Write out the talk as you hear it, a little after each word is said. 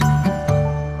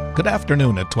Good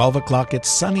afternoon. At 12 o'clock, it's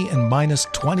sunny and minus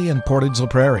 20 in Portage la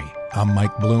Prairie. I'm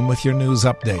Mike Bloom with your news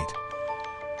update.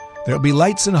 There'll be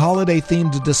lights and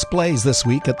holiday-themed displays this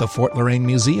week at the Fort Loraine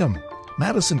Museum.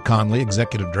 Madison Conley,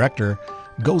 Executive Director,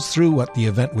 goes through what the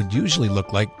event would usually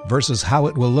look like versus how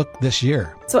it will look this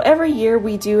year. So every year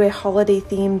we do a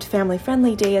holiday-themed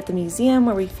family-friendly day at the museum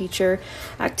where we feature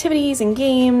activities and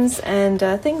games and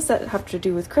things that have to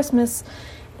do with Christmas.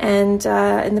 And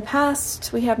in the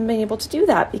past, we haven't been able to do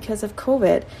that because of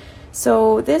COVID.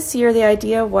 So this year, the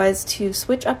idea was to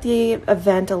switch up the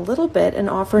event a little bit and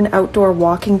offer an outdoor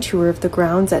walking tour of the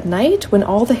grounds at night when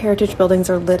all the heritage buildings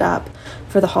are lit up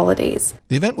for the holidays.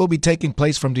 The event will be taking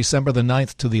place from December the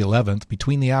 9th to the 11th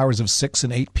between the hours of 6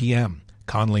 and 8 p.m.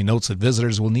 Conley notes that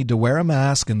visitors will need to wear a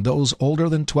mask and those older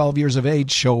than 12 years of age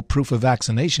show proof of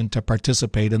vaccination to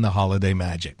participate in the holiday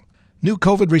magic. New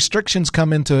COVID restrictions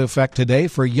come into effect today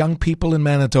for young people in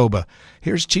Manitoba.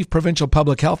 Here's Chief Provincial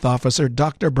Public Health Officer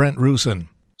Dr. Brent Roussin.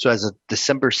 So as of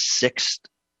December 6th,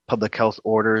 public health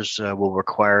orders will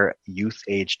require youth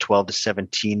aged 12 to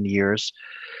 17 years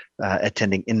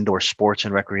attending indoor sports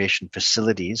and recreation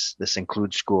facilities. This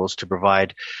includes schools to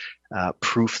provide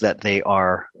proof that they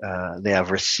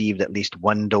have received at least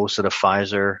one dose of the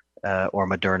Pfizer or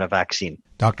Moderna vaccine.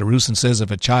 Dr. Roussin says if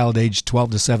a child aged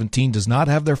 12 to 17 does not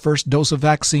have their first dose of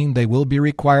vaccine, they will be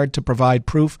required to provide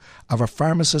proof of a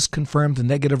pharmacist-confirmed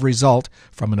negative result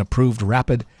from an approved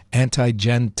rapid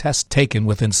antigen test taken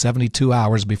within 72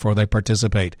 hours before they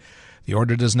participate. The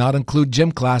order does not include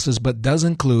gym classes, but does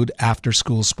include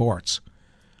after-school sports.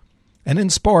 And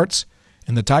in sports,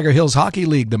 in the Tiger Hills Hockey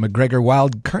League, the McGregor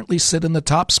Wild currently sit in the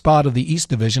top spot of the East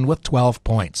Division with 12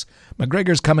 points.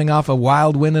 McGregor's coming off a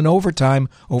Wild win in overtime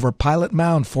over Pilot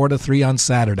Mound 4-3 on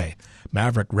Saturday.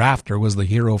 Maverick Rafter was the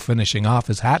hero finishing off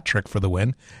his hat trick for the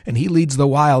win, and he leads the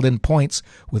Wild in points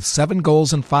with 7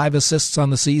 goals and 5 assists on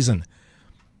the season.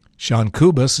 Sean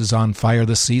Kubas is on fire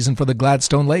this season for the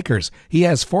Gladstone Lakers. He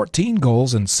has 14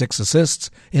 goals and 6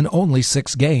 assists in only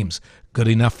 6 games, good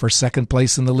enough for second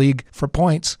place in the league for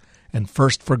points and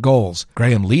first for goals.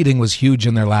 Graham Leading was huge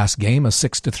in their last game, a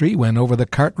 6-3 win over the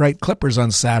Cartwright Clippers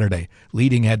on Saturday.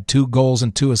 Leading had 2 goals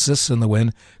and 2 assists in the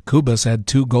win. Kubas had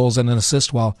 2 goals and an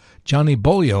assist, while Johnny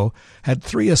Bolio had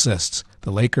 3 assists.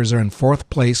 The Lakers are in 4th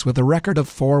place with a record of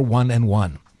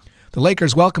 4-1-1. The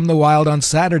Lakers welcome the Wild on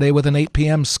Saturday with an 8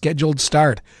 p.m. scheduled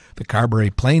start. The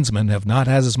Carberry Plainsmen have not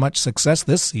had as much success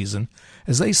this season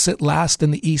as they sit last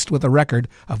in the East with a record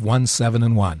of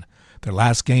 1-7-1. Their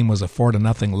last game was a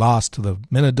 4-0 loss to the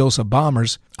Minnedosa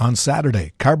Bombers on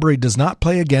Saturday. Carberry does not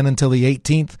play again until the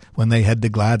 18th when they head to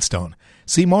Gladstone.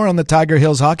 See more on the Tiger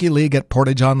Hills Hockey League at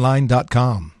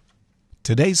portageonline.com.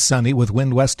 Today's sunny with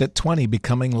wind west at 20,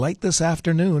 becoming light this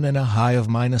afternoon and a high of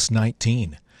minus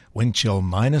 19. Wind chill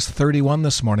minus 31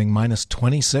 this morning, minus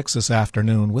 26 this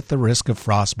afternoon with the risk of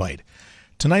frostbite.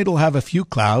 Tonight will have a few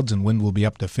clouds and wind will be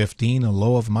up to 15, a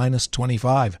low of minus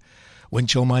 25. Wind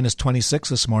chill minus 26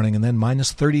 this morning and then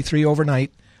minus 33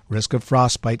 overnight. Risk of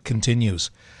frostbite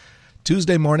continues.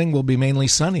 Tuesday morning will be mainly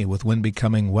sunny with wind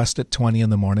becoming west at 20 in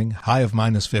the morning, high of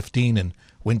minus 15 and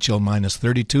wind chill minus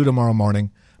 32 tomorrow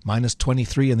morning, minus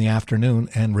 23 in the afternoon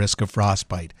and risk of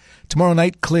frostbite. Tomorrow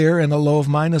night clear and a low of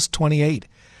minus 28.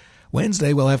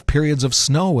 Wednesday will have periods of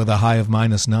snow with a high of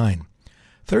minus 9.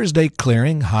 Thursday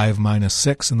clearing, high of minus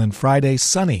 6, and then Friday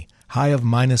sunny, high of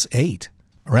minus 8.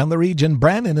 Around the region,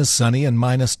 Brandon is sunny and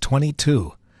minus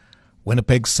 22.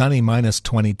 Winnipeg sunny, minus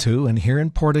 22, and here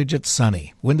in Portage it's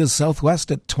sunny. Wind is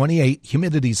southwest at 28,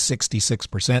 humidity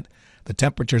 66%. The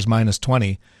temperature's minus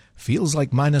 20. Feels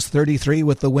like minus 33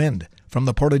 with the wind. From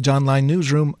the Portage Online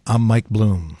Newsroom, I'm Mike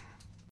Bloom.